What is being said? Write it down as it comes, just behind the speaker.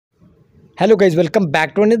Hello guys, welcome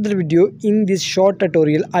back to another video. In this short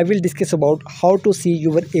tutorial I will discuss about how to see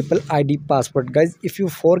your Apple ID password. Guys, if you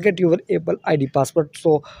forget your Apple ID password,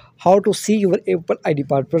 so how to see your Apple ID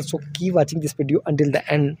password, so keep watching this video until the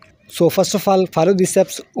end. So first of all, follow these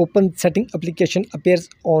steps. Open setting application, appears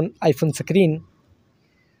on iPhone screen.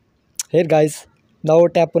 Here guys, now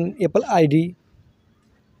tap on Apple ID.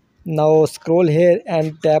 Now scroll here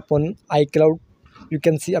and tap on iCloud. You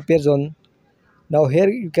can see appears on. Now here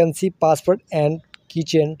you can see password and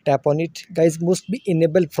keychain. Tap on it. Guys, must be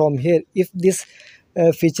enabled from here. If this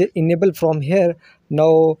feature enabled from here,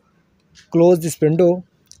 now close this window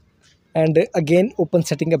and again open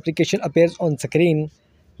setting application, appears on screen.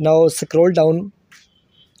 Now scroll down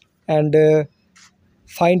and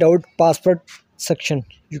find out password section.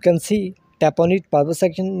 You can see, tap on it, password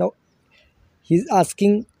section. Now he's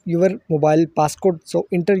asking your mobile passcode, so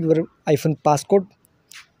enter your iPhone passcode.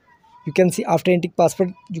 You can see after entering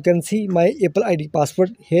password, you can see my Apple ID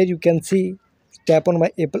password. Here you can see, tap on my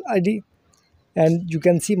Apple ID and you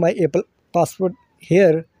can see my Apple password.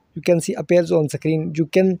 Here you can see appears on screen. You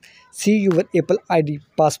can see your Apple ID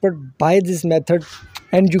password by this method,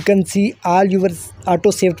 and you can see all your auto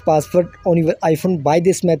saved password on your iPhone by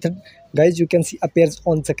this method. Guys, you can see appears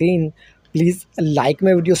on screen. Please like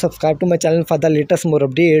my video, subscribe to my channel for the latest more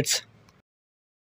updates.